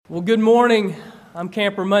Well, good morning. I'm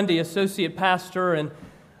Camper Mundy, Associate Pastor, and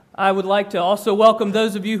I would like to also welcome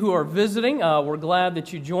those of you who are visiting. We're glad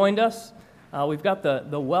that you joined us. We've got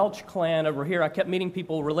the Welch clan over here. I kept meeting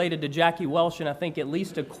people related to Jackie Welch, and I think at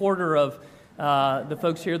least a quarter of the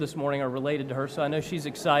folks here this morning are related to her, so I know she's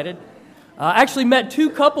excited. I actually met two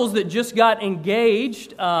couples that just got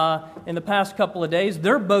engaged in the past couple of days.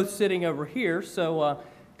 They're both sitting over here, so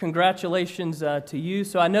congratulations to you.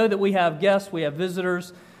 So I know that we have guests, we have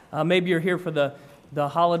visitors. Maybe you're here for the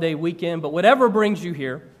holiday weekend, but whatever brings you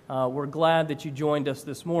here, we're glad that you joined us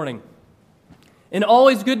this morning. And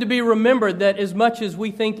always good to be remembered that as much as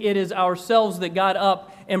we think it is ourselves that got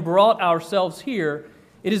up and brought ourselves here,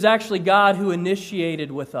 it is actually God who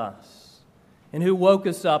initiated with us and who woke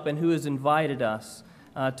us up and who has invited us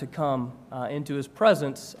to come into His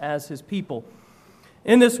presence as His people.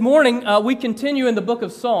 In this morning, we continue in the book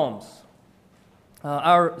of Psalms,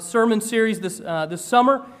 our sermon series this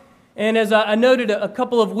summer. And as I noted a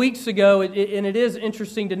couple of weeks ago, and it is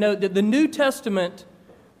interesting to note that the New Testament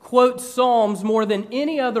quotes Psalms more than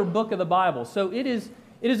any other book of the Bible. So it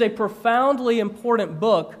is a profoundly important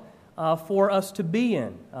book for us to be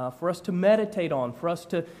in, for us to meditate on, for us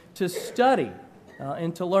to study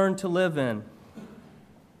and to learn to live in.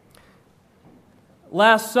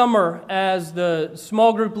 Last summer, as the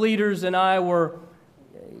small group leaders and I were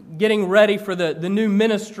getting ready for the new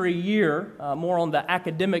ministry year, more on the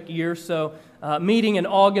academic year, so meeting in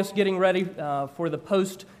August, getting ready for the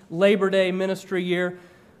post-Labor Day ministry year,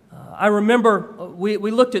 I remember we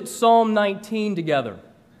looked at Psalm 19 together.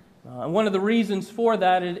 And one of the reasons for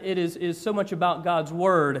that, it is so much about God's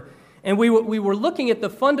Word. And we were looking at the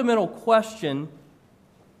fundamental question,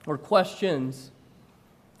 or questions,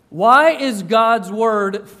 why is God's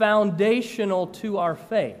Word foundational to our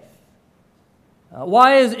faith?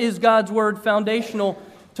 Why is God's Word foundational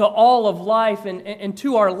to all of life and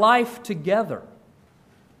to our life together?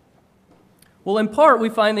 Well, in part, we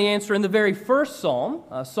find the answer in the very first Psalm,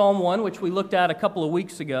 Psalm 1, which we looked at a couple of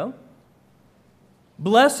weeks ago.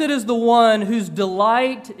 Blessed is the one whose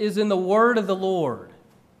delight is in the word of the Lord,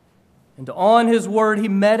 and on His word he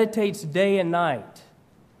meditates day and night.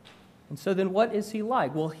 And so then what is he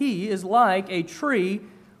like? Well, he is like a tree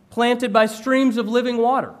planted by streams of living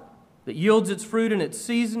water, that yields its fruit in its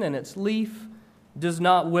season, and its leaf does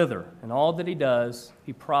not wither. And all that he does,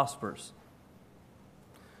 he prospers.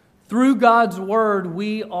 Through God's Word,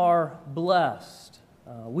 we are blessed.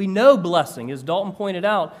 We know blessing. As Dalton pointed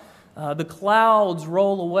out, the clouds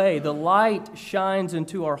roll away. The light shines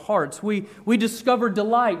into our hearts. We discover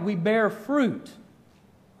delight. We bear fruit.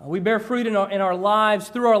 We bear fruit in our lives,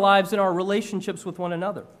 through our lives, in our relationships with one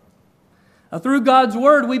another. Through God's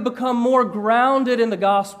Word, we become more grounded in the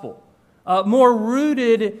gospel. More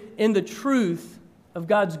rooted in the truth of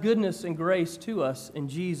God's goodness and grace to us in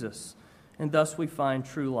Jesus, and thus we find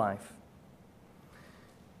true life.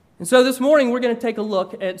 And so this morning we're going to take a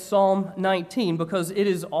look at Psalm 19 because it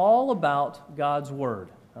is all about God's Word.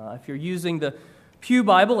 If you're using the Pew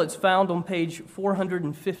Bible, it's found on page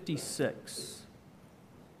 456.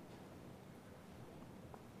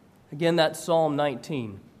 Again, that's Psalm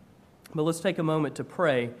 19. But let's take a moment to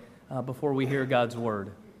pray before we hear God's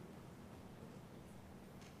Word.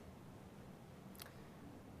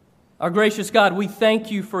 Our gracious God, we thank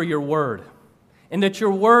you for your word, and that your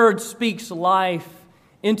word speaks life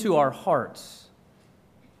into our hearts.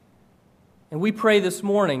 And we pray this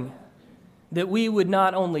morning that we would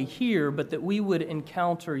not only hear, but that we would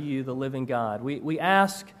encounter you, the living God. We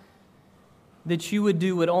ask that you would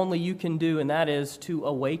do what only you can do, and that is to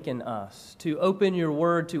awaken us, to open your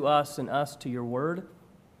word to us and us to your word.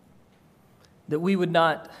 That we would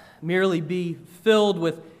not merely be filled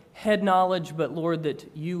with head knowledge, but Lord,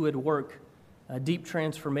 that you would work a deep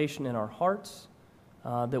transformation in our hearts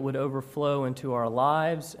that would overflow into our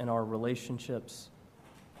lives and our relationships,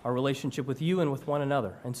 our relationship with you and with one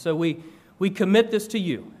another. And so we commit this to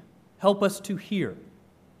you. Help us to hear.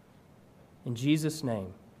 In Jesus'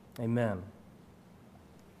 name, amen.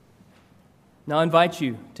 Now I invite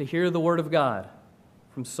you to hear the word of God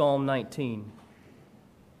from Psalm 19.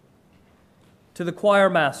 To the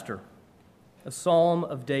choir master, a psalm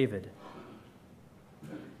of David.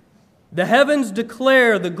 The heavens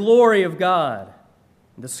declare the glory of God.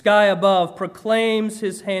 The sky above proclaims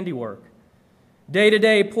His handiwork. Day to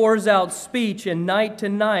day pours out speech, and night to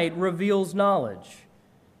night reveals knowledge.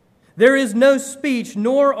 There is no speech,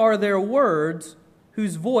 nor are there words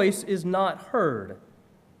whose voice is not heard.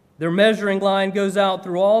 Their measuring line goes out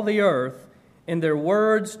through all the earth, and their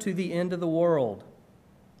words to the end of the world.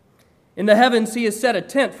 In the heavens He has set a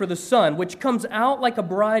tent for the sun, which comes out like a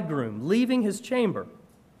bridegroom, leaving his chamber,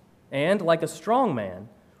 and like a strong man,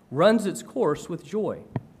 runs its course with joy.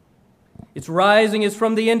 Its rising is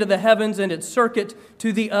from the end of the heavens, and its circuit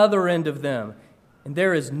to the other end of them, and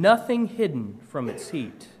there is nothing hidden from its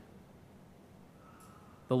heat.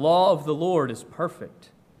 The law of the Lord is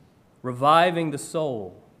perfect, reviving the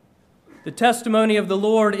soul. The testimony of the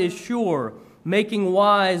Lord is sure, making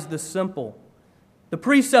wise the simple. The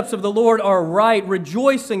precepts of the Lord are right,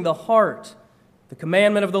 rejoicing the heart. The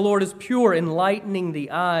commandment of the Lord is pure, enlightening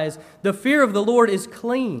the eyes. The fear of the Lord is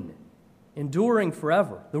clean, enduring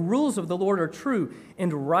forever. The rules of the Lord are true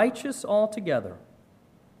and righteous altogether.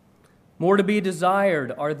 More to be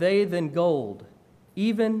desired are they than gold,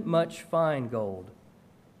 even much fine gold.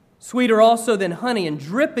 Sweeter also than honey and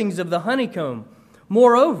drippings of the honeycomb.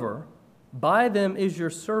 Moreover, by them is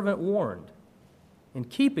your servant warned. In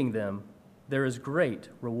keeping them, there is great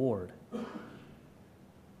reward.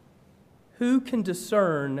 Who can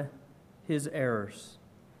discern his errors?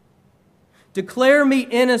 Declare me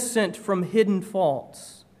innocent from hidden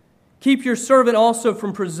faults. Keep your servant also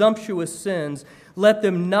from presumptuous sins. Let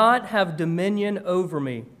them not have dominion over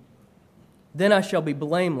me. Then I shall be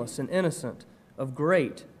blameless and innocent of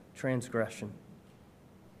great transgression.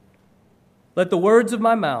 Let the words of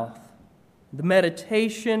my mouth, the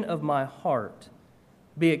meditation of my heart,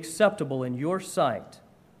 be acceptable in your sight,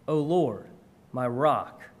 O Lord, my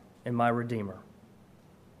rock and my redeemer.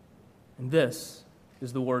 And this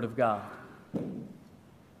is the word of God.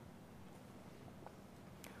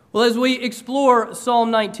 Well, as we explore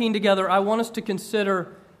Psalm 19 together, I want us to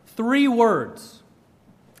consider three words.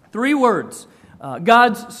 Three words.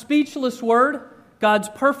 God's speechless word, God's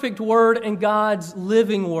perfect word, and God's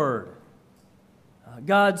living word.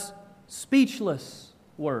 God's speechless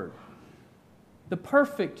word, the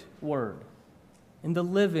perfect word, and the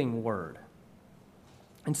living word.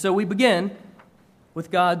 And so we begin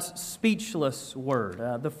with God's speechless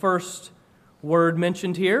word. The first word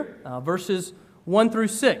mentioned here, verses 1 through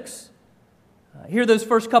 6. Hear those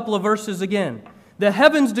first couple of verses again. The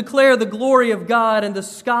heavens declare the glory of God, and the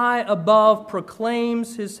sky above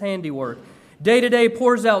proclaims His handiwork. Day to day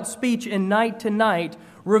pours out speech, and night to night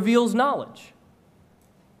reveals knowledge.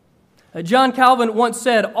 John Calvin once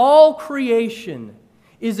said, all creation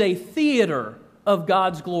is a theater of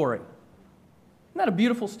God's glory. Isn't that a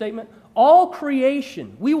beautiful statement? All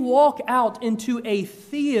creation, we walk out into a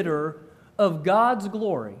theater of God's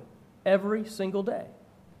glory every single day.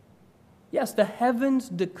 Yes, the heavens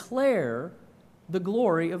declare the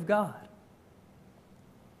glory of God.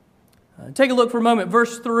 Take a look for a moment.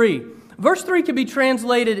 Verse 3. Verse 3 can be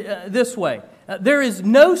translated this way. There is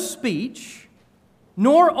no speech,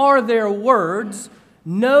 nor are there words,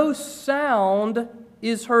 no sound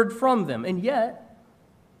is heard from them. And yet,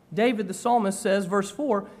 David the psalmist says, verse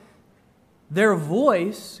 4, their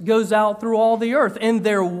voice goes out through all the earth, and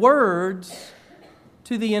their words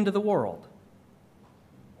to the end of the world.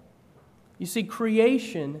 You see,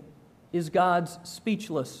 creation is God's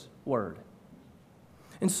speechless word.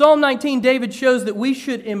 In Psalm 19, David shows that we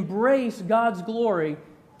should embrace God's glory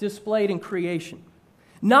displayed in creation.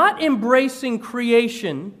 Not embracing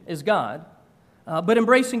creation as God, but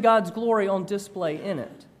embracing God's glory on display in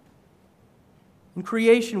it. In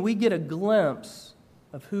creation, we get a glimpse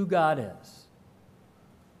of who God is.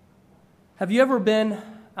 Have you ever been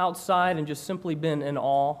outside and just simply been in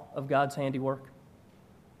awe of God's handiwork?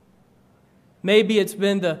 Maybe it's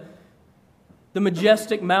been the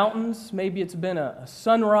majestic mountains. Maybe it's been a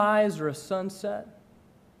sunrise or a sunset,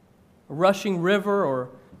 a rushing river or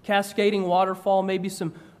cascading waterfall, maybe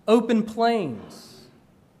some open plains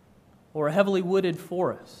or a heavily wooded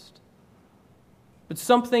forest. But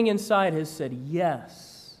something inside has said,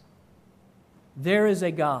 yes, there is a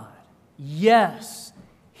God. Yes,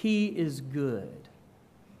 He is good.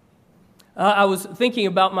 I was thinking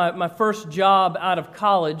about my first job out of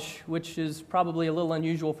college, which is probably a little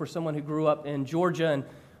unusual for someone who grew up in Georgia and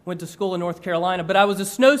went to school in North Carolina. But I was a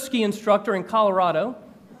snow ski instructor in Colorado.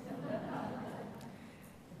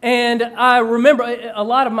 And I remember a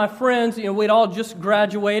lot of my friends, we'd all just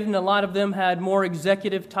graduated, and a lot of them had more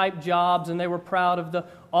executive-type jobs, and they were proud of the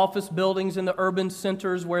office buildings and the urban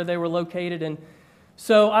centers where they were located. And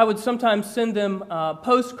so I would sometimes send them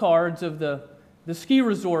postcards of the ski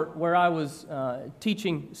resort where I was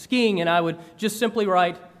teaching skiing, and I would just simply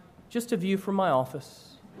write, just a view from my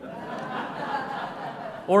office.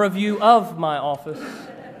 Or a view of my office.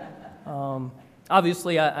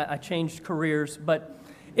 Obviously, I changed careers, but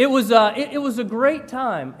it was a great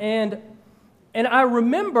time. And I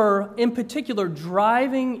remember, in particular,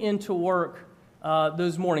 driving into work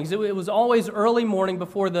those mornings. It was always early morning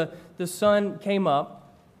before the sun came up.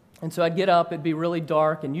 And so I'd get up, it'd be really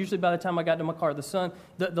dark, and usually by the time I got to my car,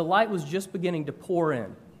 the light was just beginning to pour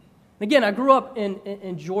in. Again, I grew up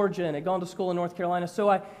in Georgia and had gone to school in North Carolina, so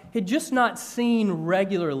I had just not seen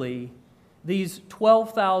regularly these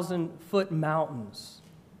 12,000-foot mountains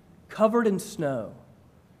covered in snow.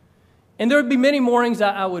 And there would be many mornings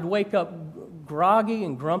I would wake up groggy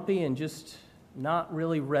and grumpy and just not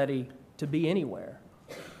really ready to be anywhere.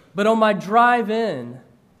 But on my drive in,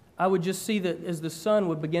 I would just see that as the sun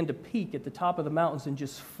would begin to peak at the top of the mountains and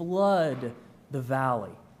just flood the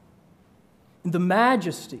valley. And the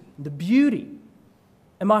majesty, the beauty.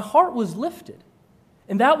 And my heart was lifted.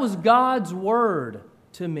 And that was God's word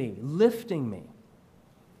to me, lifting me.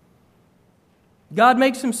 God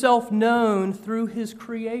makes himself known through his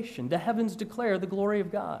creation. The heavens declare the glory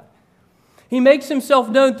of God. He makes himself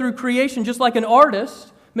known through creation, just like an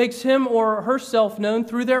artist makes him or herself known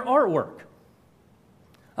through their artwork.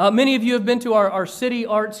 Many of you have been to our City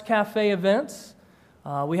Arts Cafe events.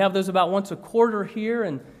 We have those about once a quarter here,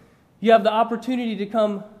 and you have the opportunity to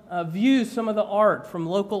come view some of the art from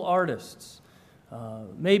local artists.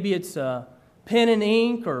 Maybe it's pen and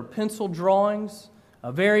ink or pencil drawings,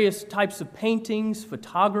 various types of paintings,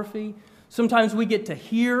 photography. Sometimes we get to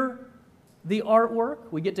hear the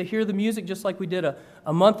artwork. We get to hear the music just like we did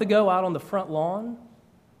a month ago out on the front lawn.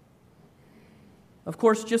 Of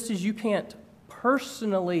course, just as you can't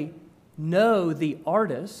personally know the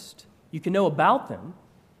artist, you can know about them,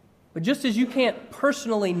 but just as you can't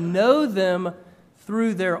personally know them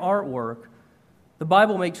through their artwork, the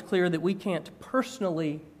Bible makes clear that we can't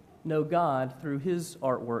personally know God through his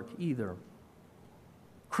artwork either.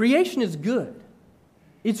 Creation is good.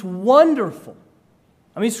 It's wonderful.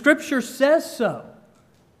 I mean, Scripture says so.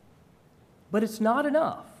 But it's not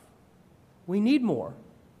enough. We need more.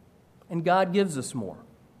 And God gives us more.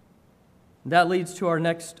 That leads to our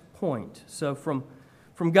next point. So from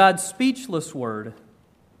God's speechless word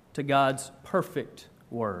to God's perfect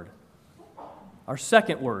word. Our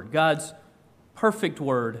second word, God's perfect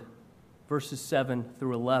word, verses 7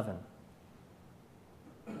 through 11.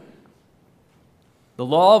 The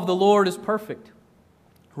law of the Lord is perfect,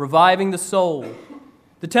 reviving the soul.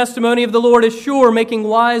 The testimony of the Lord is sure, making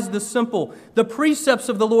wise the simple. The precepts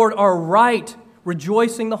of the Lord are right,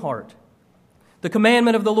 rejoicing the heart. The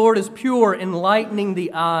commandment of the Lord is pure, enlightening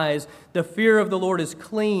the eyes. The fear of the Lord is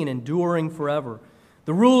clean, enduring forever.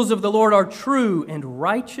 The rules of the Lord are true and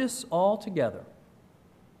righteous altogether.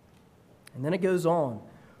 And then it goes on.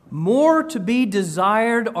 More to be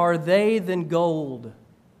desired are they than gold.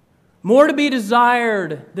 More to be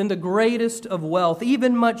desired than the greatest of wealth,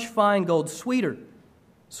 even much fine gold, sweeter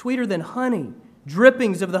than honey,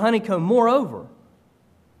 drippings of the honeycomb. Moreover,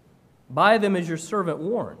 by them is your servant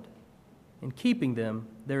warned. In keeping them,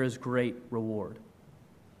 there is great reward.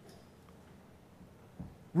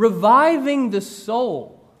 Reviving the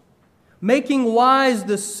soul, making wise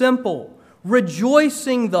the simple,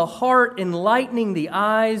 rejoicing the heart, enlightening the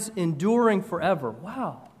eyes, enduring forever.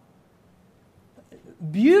 Wow.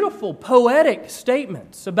 Beautiful, poetic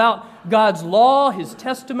statements about God's law, his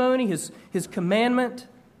testimony, his commandment,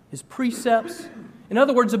 his precepts. In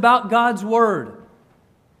other words, about God's word,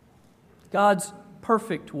 God's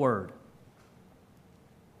perfect word.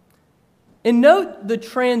 And note the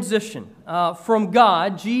transition from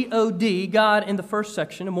God, G-O-D, God in the first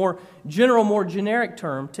section, a more general, more generic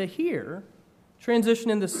term, to here, transition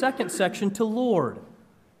in the second section to Lord.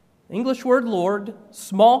 English word Lord,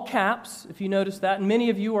 small caps, if you notice that. And many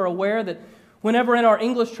of you are aware that whenever in our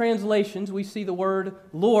English translations we see the word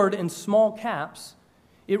Lord in small caps,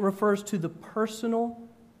 it refers to the personal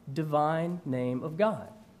divine name of God,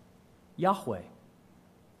 Yahweh.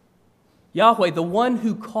 Yahweh, the one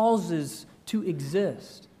who causes to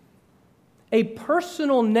exist. A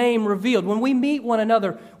personal name revealed. When we meet one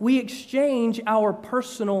another, we exchange our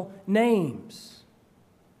personal names.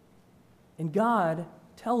 And God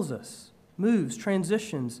tells us, moves,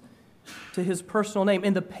 transitions to his personal name.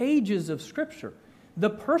 In the pages of Scripture, the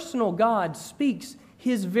personal God speaks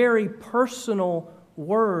his very personal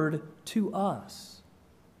word to us,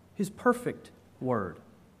 his perfect word.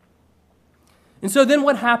 And so then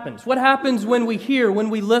what happens? What happens when we hear, when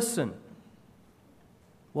we listen?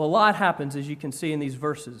 Well, a lot happens, as you can see in these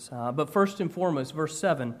verses. But first and foremost, verse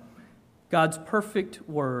 7, God's perfect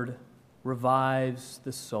word revives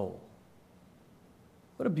the soul.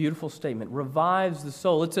 What a beautiful statement. Revives the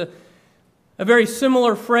soul. It's a very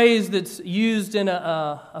similar phrase that's used in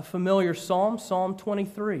a familiar psalm, Psalm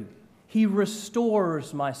 23. He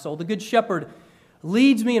restores my soul. The Good Shepherd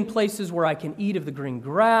leads me in places where I can eat of the green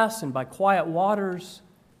grass and by quiet waters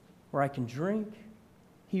where I can drink.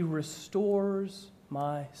 He restores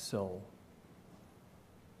my soul.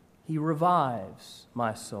 He revives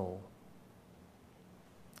my soul.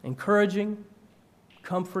 Encouraging,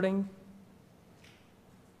 comforting.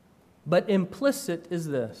 But implicit is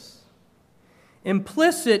this.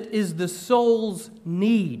 Implicit is the soul's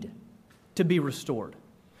need to be restored.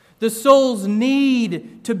 The soul's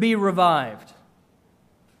need to be revived.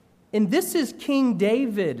 And this is King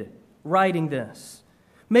David writing this,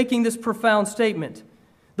 making this profound statement.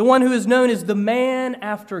 The one who is known as the man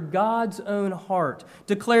after God's own heart,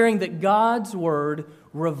 declaring that God's word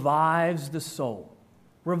revives the soul,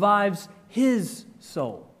 revives his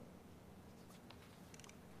soul.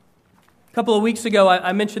 A couple of weeks ago,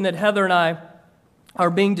 I mentioned that Heather and I are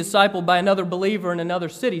being discipled by another believer in another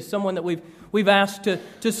city, someone that we've asked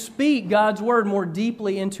to speak God's word more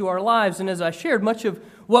deeply into our lives. And as I shared, much of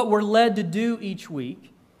what we're led to do each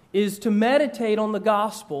week is to meditate on the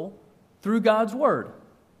gospel through God's word,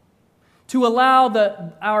 to allow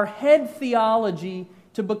our head theology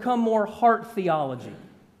to become more heart theology,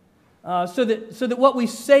 so that what we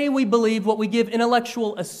say we believe, what we give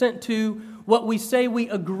intellectual assent to, what we say we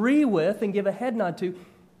agree with and give a head nod to,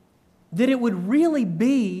 that it would really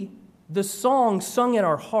be the song sung in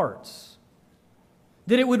our hearts.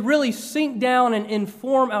 That it would really sink down and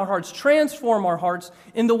inform our hearts, transform our hearts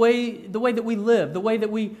in the way that we live, the way that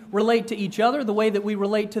we relate to each other, the way that we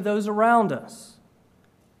relate to those around us.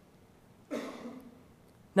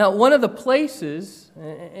 Now, one of the places,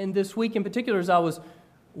 and this week in particular, as I was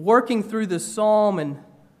working through this psalm, and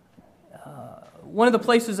one of the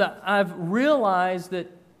places I've realized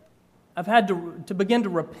that I've had to begin to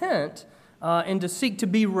repent and to seek to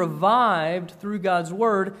be revived through God's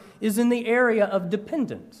word is in the area of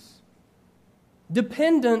dependence.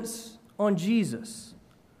 Dependence on Jesus.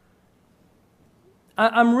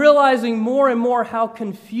 I'm realizing more and more how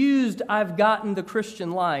confused I've gotten the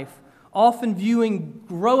Christian life, often viewing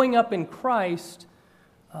growing up in Christ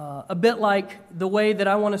a bit like the way that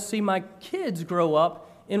I want to see my kids grow up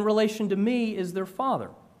in relation to me as their father.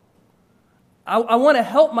 I want to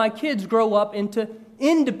help my kids grow up into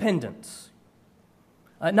independence,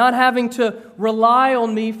 not having to rely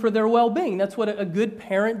on me for their well-being. That's what a good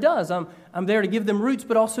parent does. I'm there to give them roots,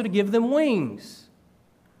 but also to give them wings.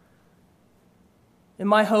 And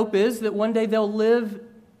my hope is that one day they'll live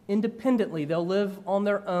independently. They'll live on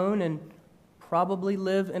their own and probably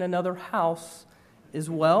live in another house as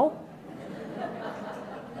well.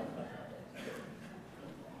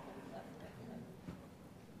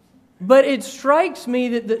 But it strikes me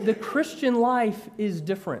that the Christian life is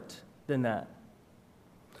different than that.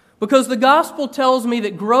 Because the gospel tells me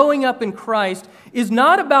that growing up in Christ is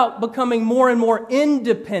not about becoming more and more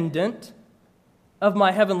independent of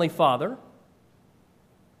my Heavenly Father.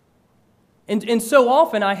 And so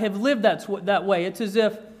often I have lived that way. It's as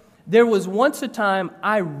if there was once a time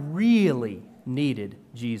I really needed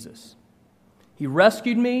Jesus. He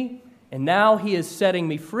rescued me, and now He is setting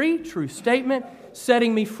me free, true statement,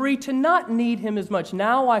 setting me free to not need Him as much.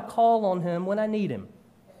 Now I call on Him when I need Him.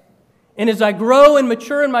 And as I grow and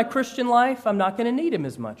mature in my Christian life, I'm not going to need Him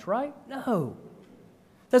as much, right? No.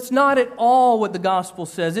 That's not at all what the gospel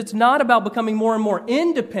says. It's not about becoming more and more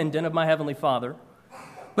independent of my Heavenly Father,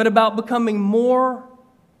 but about becoming more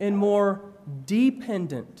and more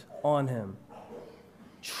dependent on Him,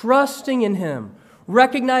 trusting in Him,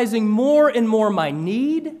 recognizing more and more my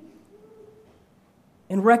need,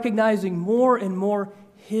 and recognizing more and more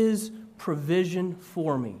His provision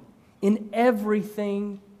for me in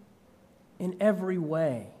everything, in every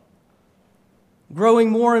way. Growing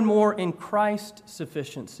more and more in Christ's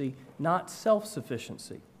sufficiency, not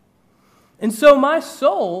self-sufficiency. And so my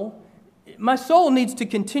soul needs to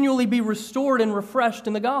continually be restored and refreshed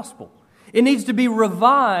in the gospel. It needs to be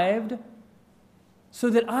revived so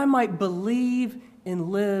that I might believe and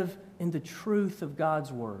live in the truth of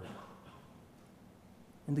God's word.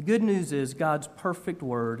 And the good news is God's perfect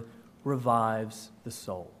word revives the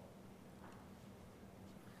soul.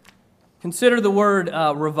 Consider the word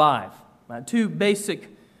revive. Two basic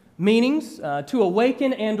meanings, to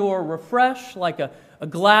awaken and or refresh, like a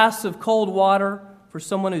glass of cold water for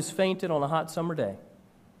someone who's fainted on a hot summer day.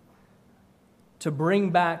 To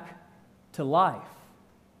bring back to life.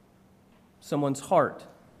 Someone's heart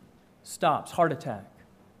stops, heart attack.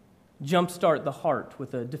 Jumpstart the heart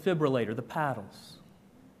with a defibrillator, the paddles.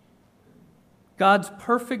 God's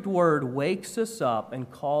perfect word wakes us up and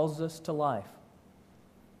calls us to life.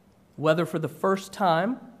 Whether for the first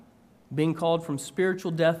time, being called from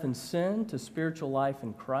spiritual death and sin to spiritual life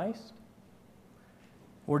in Christ,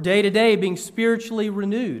 or day to day being spiritually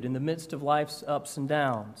renewed in the midst of life's ups and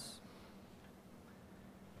downs.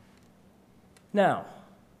 Now,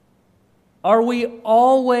 are we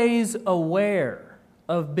always aware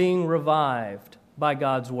of being revived by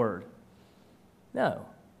God's word? No.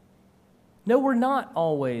 No, we're not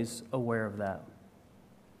always aware of that.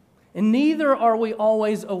 And neither are we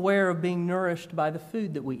always aware of being nourished by the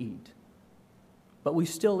food that we eat. But we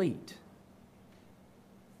still eat.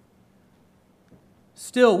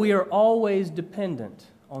 Still, we are always dependent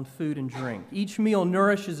on food and drink. Each meal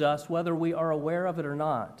nourishes us whether we are aware of it or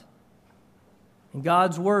not. And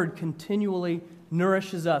God's Word continually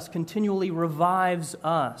nourishes us, continually revives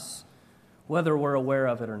us, whether we're aware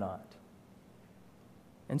of it or not.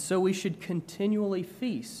 And so we should continually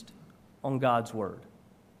feast on God's Word,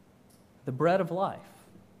 the bread of life.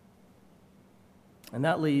 And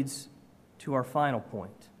that leads to our final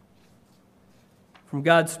point. From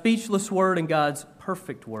God's speechless Word and God's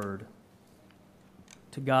perfect Word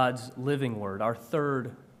to God's living Word, our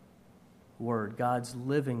third Word, God's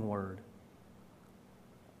living Word.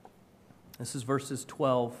 This is verses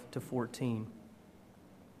 12 to 14.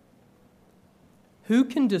 Who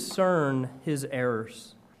can discern his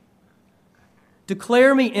errors?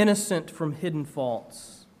 Declare me innocent from hidden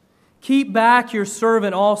faults. Keep back your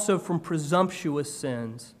servant also from presumptuous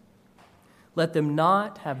sins. Let them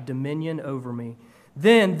not have dominion over me.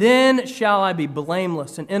 Then shall I be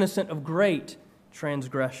blameless and innocent of great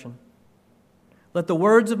transgression. Let the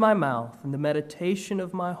words of my mouth and the meditation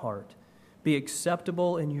of my heart be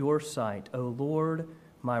acceptable in your sight, O Lord,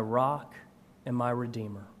 my rock and my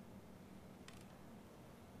redeemer.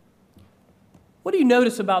 What do you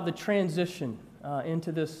notice about the transition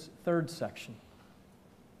into this third section?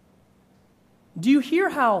 Do you hear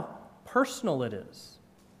how personal it is?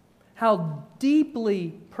 How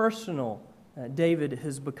deeply personal David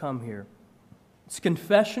has become here. It's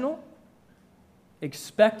confessional,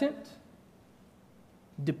 expectant,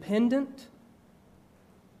 dependent,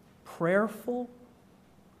 prayerful.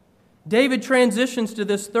 David transitions to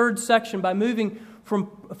this third section by moving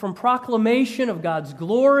from proclamation of God's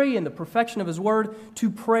glory and the perfection of His Word to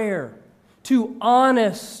prayer, to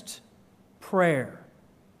honest prayer.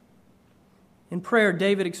 In prayer,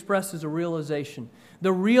 David expresses a realization,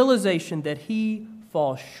 the realization that he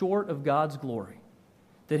falls short of God's glory,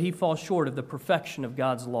 that he falls short of the perfection of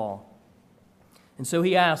God's law. And so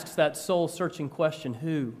he asks that soul-searching question,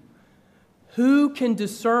 who? Who can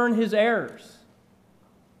discern his errors?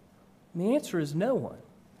 And the answer is no one.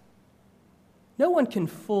 No one can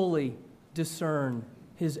fully discern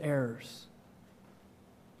his errors.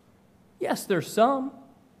 Yes, there's some.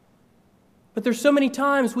 But there's so many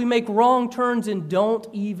times we make wrong turns and don't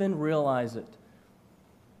even realize it.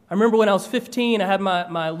 I remember when I was 15, I had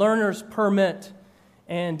my learner's permit,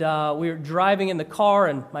 and we were driving in the car,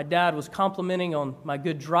 and my dad was complimenting on my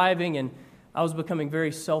good driving, and I was becoming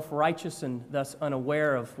very self-righteous and thus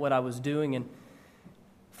unaware of what I was doing. And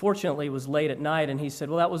fortunately, it was late at night, and he said,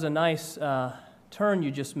 well, that was a nice turn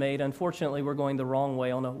you just made. Unfortunately, we're going the wrong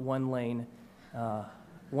way on a one-lane,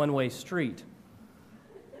 one-way street.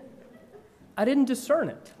 I didn't discern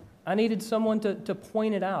it. I needed someone to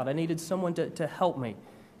point it out. I needed someone to help me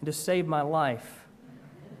and to save my life.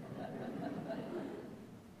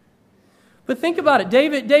 But think about it.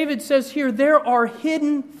 David says here, there are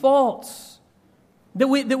hidden faults that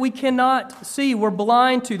we cannot see. We're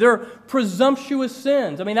blind to. There are presumptuous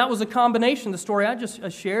sins. I mean, that was a combination of the story I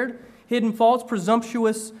just shared. Hidden faults,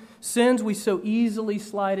 presumptuous sins we so easily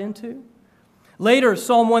slide into. Later,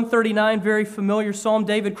 Psalm 139, very familiar psalm,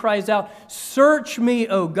 David cries out, "Search me,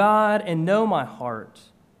 O God, and know my heart.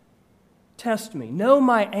 Test me. Know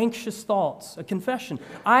my anxious thoughts." A confession.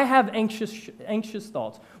 I have anxious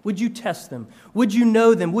thoughts. Would you test them? Would you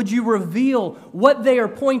know them? Would you reveal what they are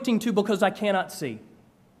pointing to because I cannot see?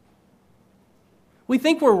 We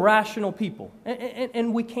think we're rational people,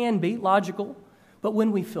 and we can be logical, but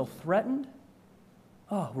when we feel threatened,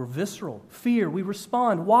 we're visceral. Fear, we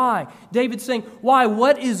respond. Why? David's saying, why?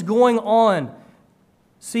 What is going on?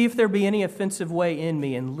 See if there be any offensive way in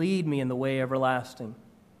me and lead me in the way everlasting.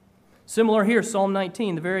 Similar here, Psalm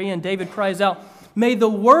 19, the very end, David cries out, "May the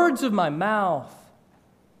words of my mouth,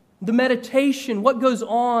 the meditation, what goes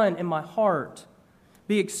on in my heart,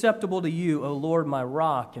 be acceptable to you, O Lord, my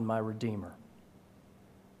rock and my redeemer."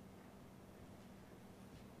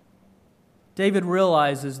 David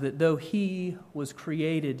realizes that though he was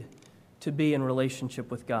created to be in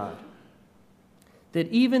relationship with God, that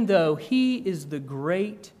even though he is the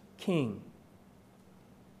great king,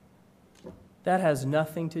 that has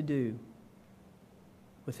nothing to do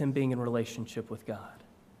with him being in relationship with God.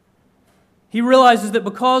 He realizes that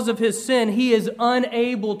because of his sin, he is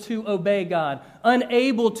unable to obey God,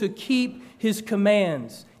 unable to keep His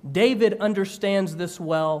commands. David understands this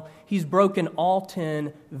well. He's broken all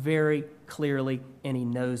 10 very clearly, and he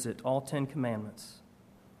knows it, all 10 commandments.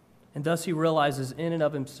 And thus he realizes in and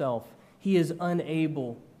of himself, he is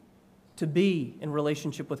unable to be in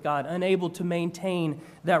relationship with God, unable to maintain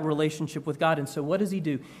that relationship with God. And so what does he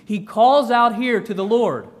do? He calls out here to the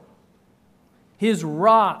Lord, his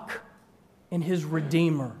rock and his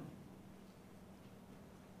redeemer.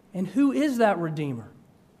 And who is that redeemer?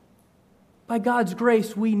 By God's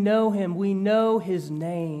grace, we know him. We know his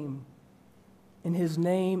name. And his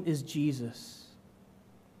name is Jesus.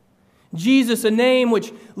 Jesus, a name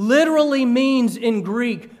which literally means in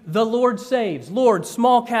Greek, the Lord saves. Lord,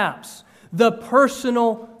 small caps. The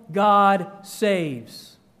personal God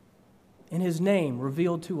saves. And his name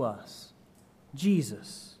revealed to us,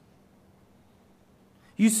 Jesus.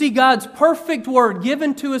 You see, God's perfect word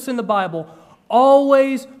given to us in the Bible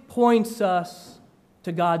always points us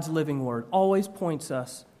to God's living word, always points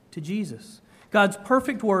us to Jesus. God's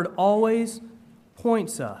perfect word always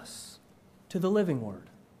points us to the living word.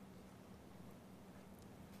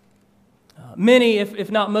 Many, if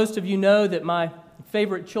not most of you, know that my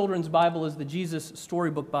favorite children's Bible is the Jesus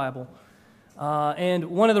Storybook Bible. And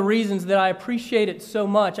one of the reasons that I appreciate it so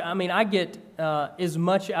much, I get as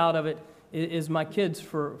much out of it as my kids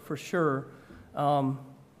for sure.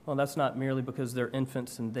 Well, that's not merely because they're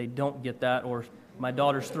infants and they don't get that, or my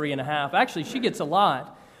daughter's 3.5. Actually, she gets a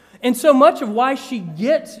lot. And so much of why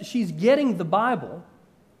she's getting the Bible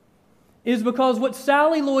is because what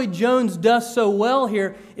Sally Lloyd-Jones does so well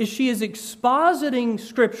here is she is expositing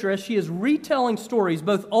Scripture as she is retelling stories,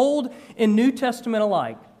 both Old and New Testament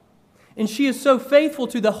alike. And she is so faithful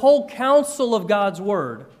to the whole counsel of God's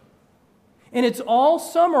Word. And it's all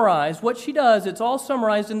summarized, what she does, it's all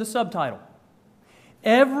summarized in the subtitle.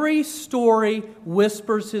 Every story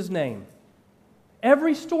whispers his name.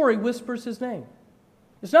 Every story whispers his name.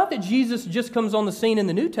 It's not that Jesus just comes on the scene in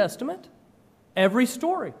the New Testament. Every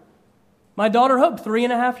story. My daughter Hope,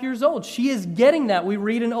 3.5 years old, she is getting that. We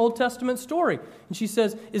read an Old Testament story, and she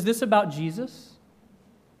says, "Is this about Jesus?"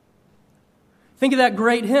 Think of that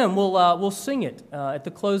great hymn. We'll sing it at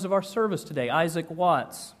the close of our service today. Isaac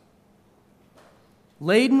Watts.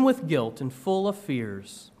 Laden with guilt and full of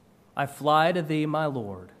fears, I fly to Thee, my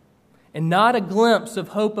Lord, and not a glimpse of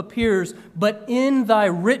hope appears, but in Thy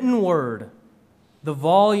written word, the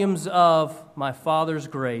volumes of my Father's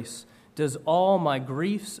grace does all my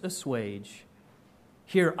griefs assuage.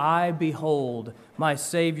 Here I behold my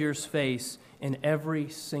Savior's face in every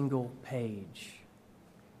single page.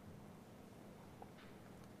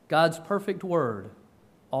 God's perfect word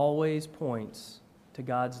always points to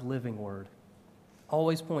God's living word,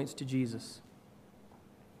 always points to Jesus.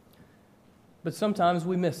 But sometimes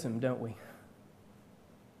we miss him, don't we?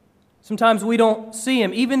 Sometimes we don't see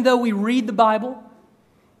him, even though we read the Bible.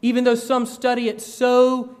 Even though some study it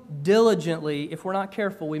so diligently, if we're not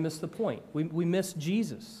careful, we miss the point. We miss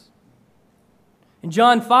Jesus. In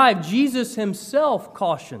John 5, Jesus himself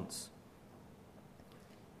cautions,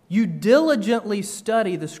 you diligently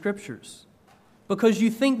study the Scriptures because you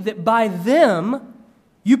think that by them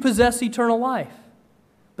you possess eternal life.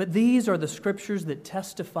 But these are the Scriptures that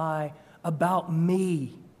testify about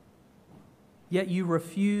me. Yet you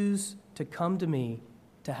refuse to come to me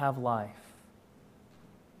to have life.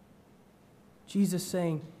 Jesus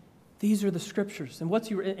saying, these are the Scriptures. And what's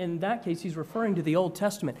he, in that case, he's referring to the Old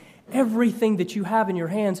Testament. Everything that you have in your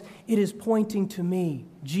hands, it is pointing to me,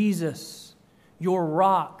 Jesus, your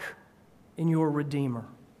rock and your Redeemer.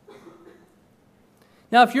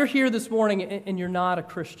 Now, if you're here this morning and you're not a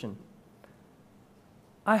Christian,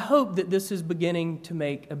 I hope that this is beginning to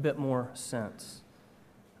make a bit more sense.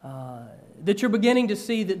 That you're beginning to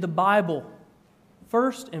see that the Bible,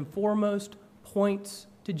 first and foremost, points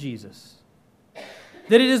to Jesus.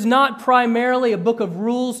 That it is not primarily a book of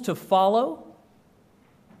rules to follow.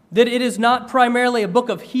 That it is not primarily a book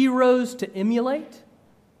of heroes to emulate.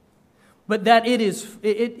 But that it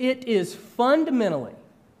is fundamentally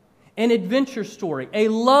an adventure story, a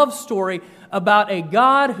love story about a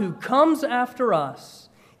God who comes after us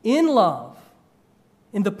in love,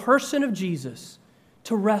 in the person of Jesus,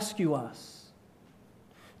 to rescue us.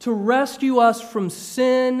 To rescue us from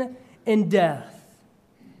sin and death.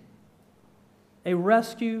 A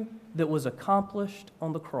rescue that was accomplished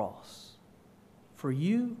on the cross for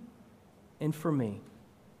you and for me.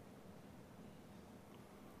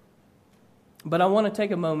 But I want to take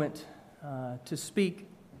a moment to speak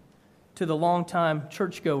to the longtime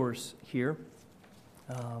churchgoers here.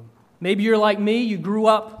 Maybe you're like me, you grew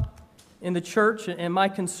up in the church, and my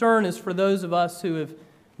concern is for those of us who have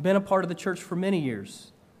been a part of the church for many years.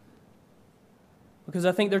 Because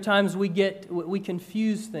I think there are times we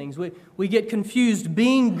confuse things. We get confused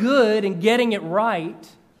being good and getting it right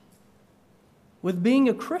with being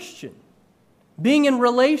a Christian, being in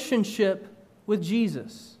relationship with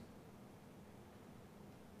Jesus.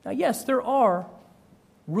 Now, yes, there are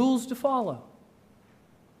rules to follow.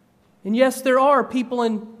 And yes, there are people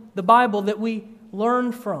in the Bible that we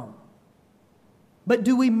learn from. But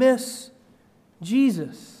do we miss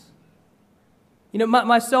Jesus? You know,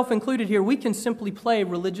 myself included here, we can simply play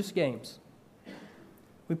religious games.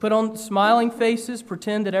 We put on smiling faces,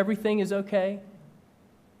 pretend that everything is okay.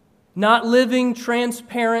 Not living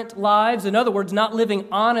transparent lives. In other words, not living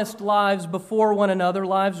honest lives before one another,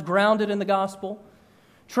 lives grounded in the gospel.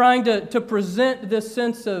 Trying to present this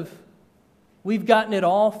sense of, we've gotten it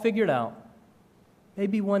all figured out.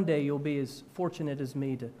 Maybe one day you'll be as fortunate as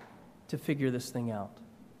me to figure this thing out.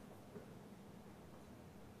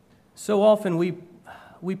 So often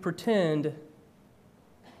we pretend,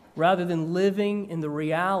 rather than living in the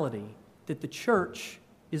reality that the church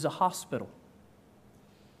is a hospital.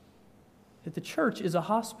 That the church is a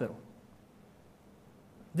hospital.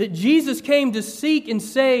 That Jesus came to seek and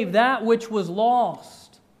save that which was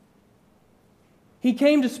lost. He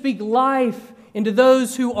came to speak life into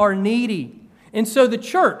those who are needy. And so the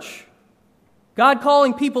church, God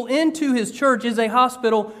calling people into His church, is a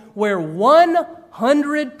hospital where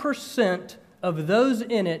 100% of those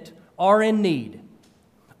in it are in need.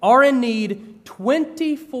 Are in need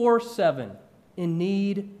 24/7, in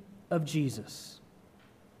need of Jesus.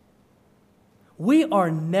 We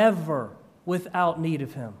are never without need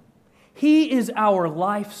of Him. He is our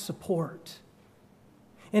life support.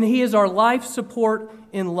 And He is our life support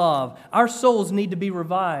in love. Our souls need to be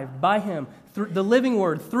revived by Him, through the living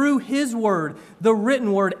Word, through His Word, the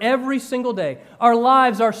written Word, every single day. Our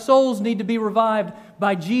lives, our souls need to be revived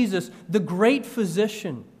by Jesus, the great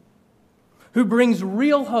physician, who brings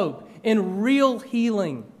real hope and real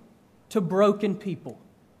healing to broken people,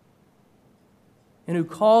 and who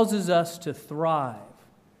causes us to thrive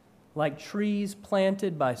like trees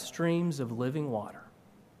planted by streams of living water.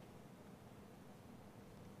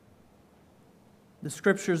 The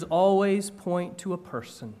Scriptures always point to a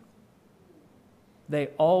person. They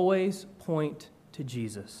always point to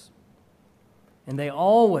Jesus. And they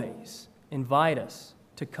always invite us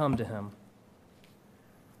to come to Him.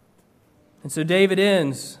 And so David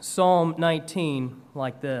ends Psalm 19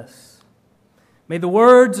 like this. May the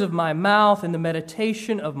words of my mouth and the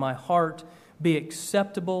meditation of my heart be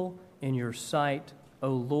acceptable in your sight, O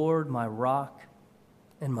Lord, my rock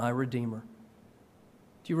and my redeemer.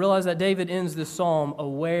 Do you realize that David ends this psalm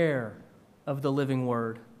aware of the living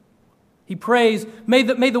Word? He prays, may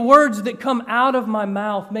the words that come out of my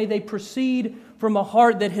mouth, may they proceed from a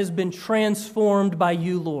heart that has been transformed by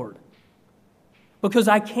you, Lord. Because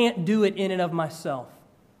I can't do it in and of myself.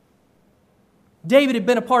 David had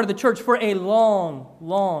been a part of the church for a long,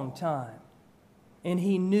 long time. And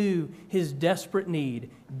he knew his desperate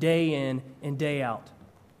need day in and day out.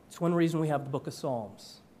 It's one reason we have the book of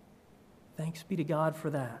Psalms. Thanks be to God for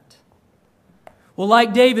that. Well,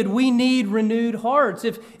 like David, we need renewed hearts.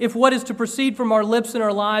 If what is to proceed from our lips and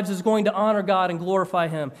our lives is going to honor God and glorify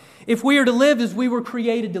Him. If we are to live as we were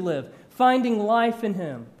created to live, finding life in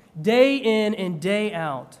Him, day in and day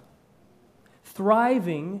out,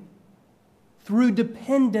 thriving through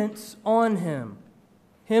dependence on Him,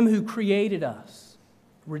 Him who created us,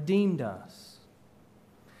 redeemed us.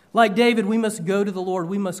 Like David, we must go to the Lord.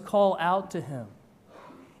 We must call out to Him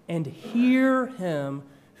and hear Him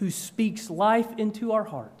who speaks life into our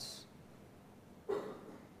hearts,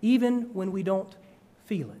 even when we don't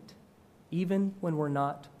feel it, even when we're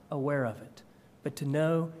not aware of it, but to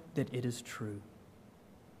know that it is true.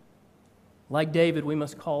 Like David, we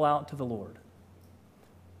must call out to the Lord,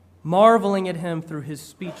 marveling at Him through His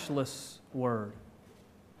speechless word,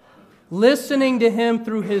 listening to Him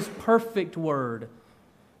through His perfect word,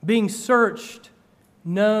 being searched,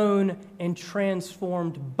 known, and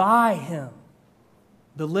transformed by Him,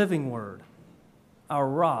 the living Word, our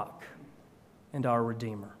rock and our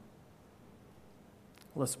Redeemer.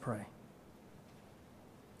 Let's pray.